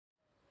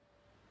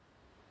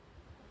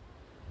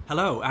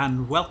Hello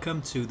and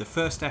welcome to the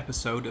first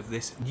episode of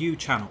this new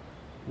channel,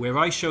 where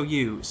I show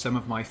you some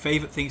of my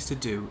favourite things to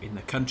do in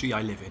the country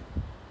I live in.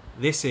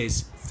 This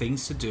is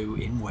Things to Do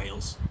in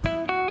Wales.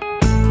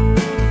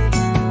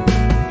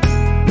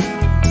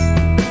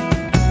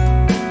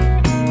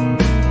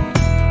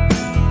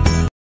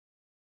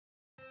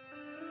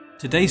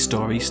 Today's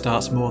story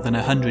starts more than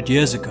 100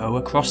 years ago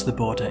across the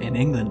border in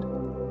England.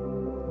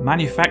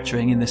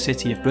 Manufacturing in the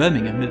city of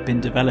Birmingham had been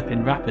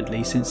developing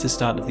rapidly since the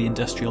start of the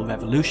Industrial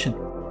Revolution.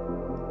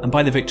 And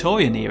by the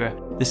Victorian era,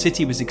 the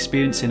city was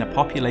experiencing a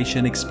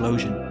population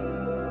explosion.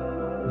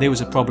 There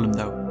was a problem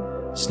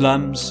though.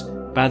 Slums,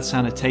 bad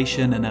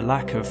sanitation and a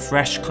lack of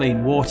fresh,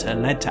 clean water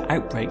led to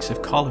outbreaks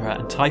of cholera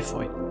and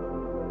typhoid.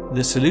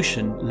 The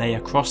solution lay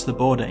across the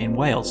border in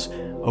Wales,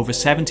 over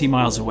 70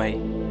 miles away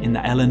in the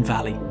Elan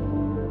Valley.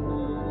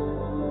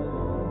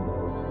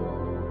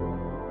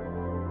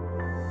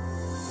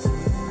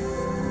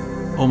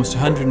 Almost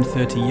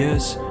 130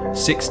 years,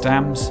 6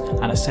 dams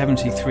and a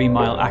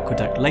 73-mile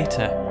aqueduct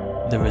later,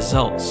 the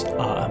results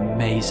are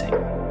amazing.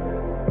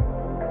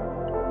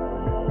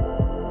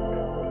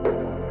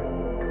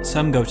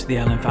 Some go to the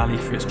Elan Valley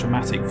for its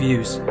dramatic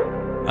views,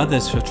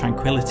 others for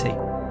tranquility.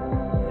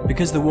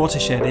 Because the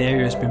watershed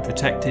area has been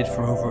protected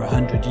for over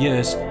 100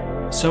 years,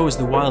 so has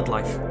the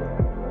wildlife.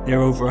 There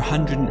are over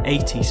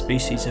 180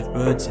 species of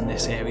birds in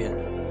this area.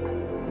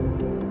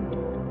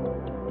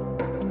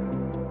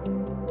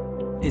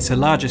 It's a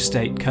large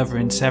estate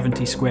covering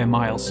 70 square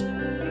miles.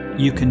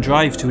 You can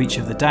drive to each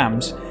of the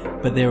dams,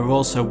 but there are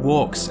also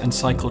walks and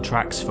cycle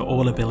tracks for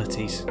all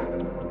abilities.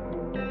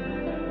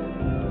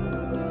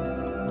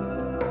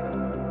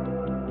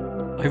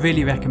 I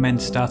really recommend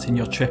starting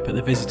your trip at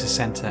the visitor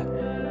centre.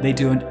 They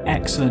do an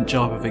excellent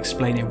job of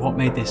explaining what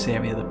made this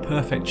area the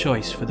perfect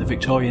choice for the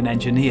Victorian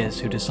engineers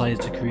who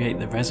decided to create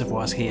the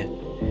reservoirs here.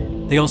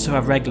 They also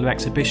have regular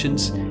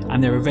exhibitions,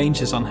 and there are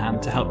rangers on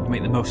hand to help you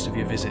make the most of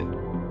your visit.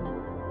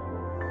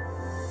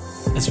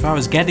 As far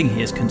as getting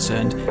here is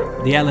concerned,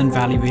 the Elan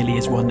Valley really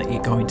is one that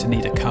you're going to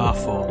need a car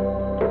for.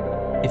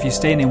 If you're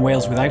staying in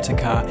Wales without a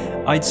car,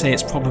 I'd say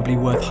it's probably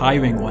worth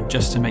hiring one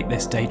just to make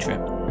this day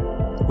trip.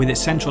 With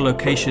its central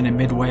location in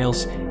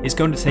mid-Wales, it's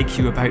going to take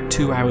you about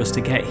 2 hours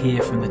to get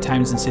here from the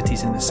towns and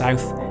cities in the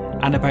south,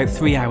 and about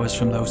 3 hours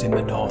from those in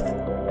the north.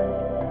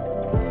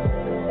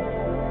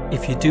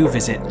 If you do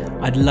visit,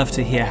 I'd love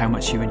to hear how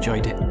much you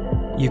enjoyed it.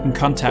 You can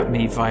contact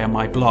me via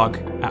my blog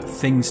at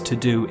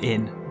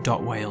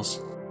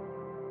thingstodoin.wales.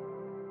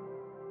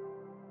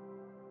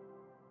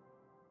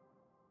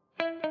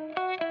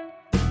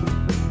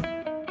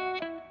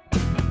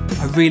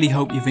 I really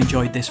hope you've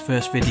enjoyed this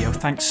first video.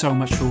 Thanks so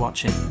much for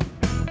watching.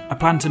 I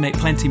plan to make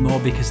plenty more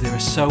because there are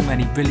so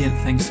many brilliant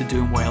things to do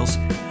in Wales,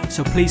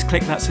 so please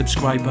click that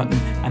subscribe button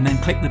and then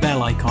click the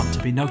bell icon to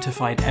be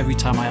notified every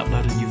time I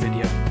upload a new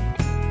video.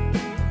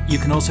 You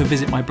can also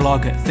visit my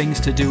blog at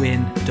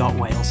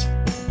thingstodoin.wales.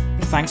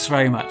 Thanks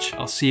very much.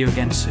 I'll see you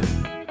again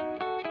soon.